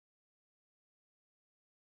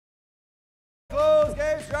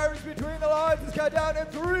race. Drivers between the lines is cut down in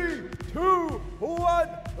 3, 2, 1,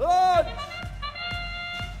 launch!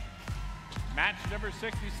 Match number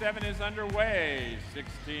 67 is underway.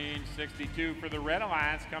 1662 for the Red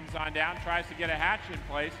Alliance comes on down, tries to get a hatch in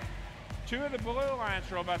place. 2 of the Blue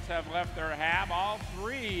Alliance robots have left their hab. All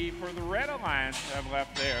 3 for the Red Alliance have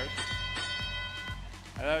left theirs.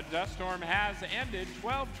 The dust storm has ended.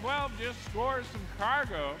 12-12 just scores some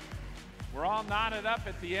cargo. We're all knotted up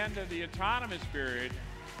at the end of the autonomous period.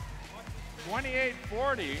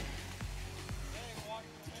 28-40.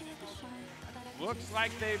 Looks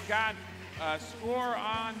like they've got a score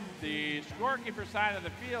on the scorekeeper side of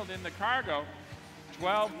the field in the cargo.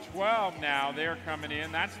 12-12 now, they're coming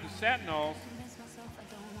in. That's the Sentinels.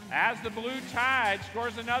 As the Blue Tide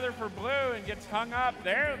scores another for Blue and gets hung up,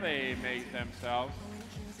 there they mate themselves.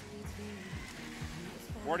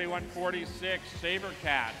 41-46,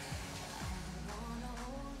 Sabercats.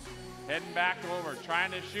 Heading back over,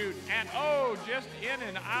 trying to shoot, and oh, just in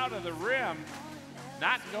and out of the rim.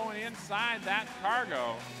 Not going inside that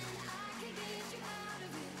cargo.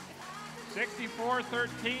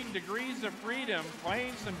 64-13, Degrees of Freedom,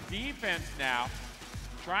 playing some defense now.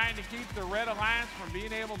 Trying to keep the Red Alliance from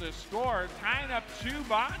being able to score. Tying up 2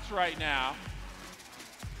 bots right now.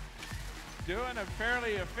 Doing a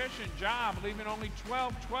fairly efficient job, leaving only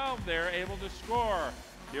 12-12 there, able to score.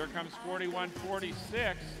 Here comes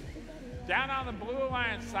 41-46. Down on the Blue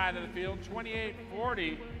Alliance side of the field,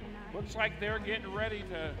 28-40. Looks like they're getting ready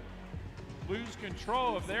to lose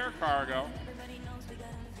control of their cargo.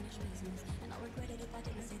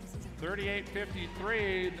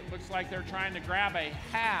 38-53, looks like they're trying to grab a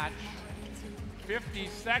hatch. 50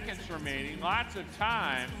 seconds remaining, lots of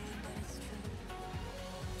time.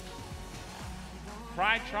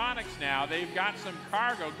 Prytronics now, they've got some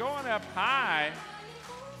cargo going up high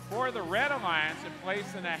for the Red Alliance and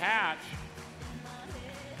placing a hatch.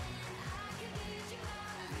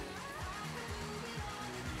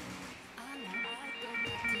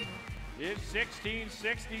 It's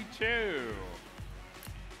 16-62.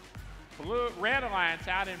 Red Alliance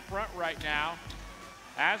out in front right now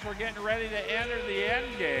as we're getting ready to enter the end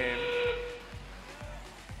game.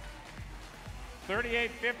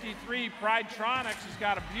 38-53, Prytronics has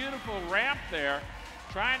got a beautiful ramp there,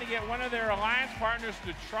 trying to get one of their alliance partners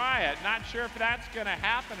to try it. Not sure if that's going to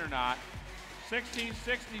happen or not.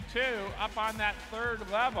 16-62 up on that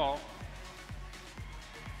 3rd level.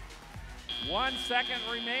 1 second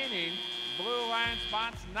remaining. Blue Alliance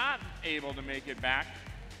bots not able to make it back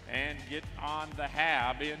and get on the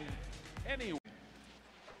hab in any way.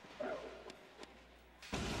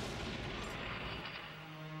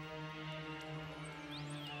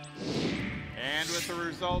 And with the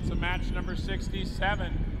results of match number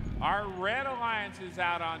 67, our Red Alliance is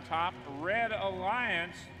out on top. Red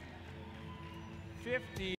Alliance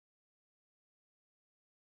 50.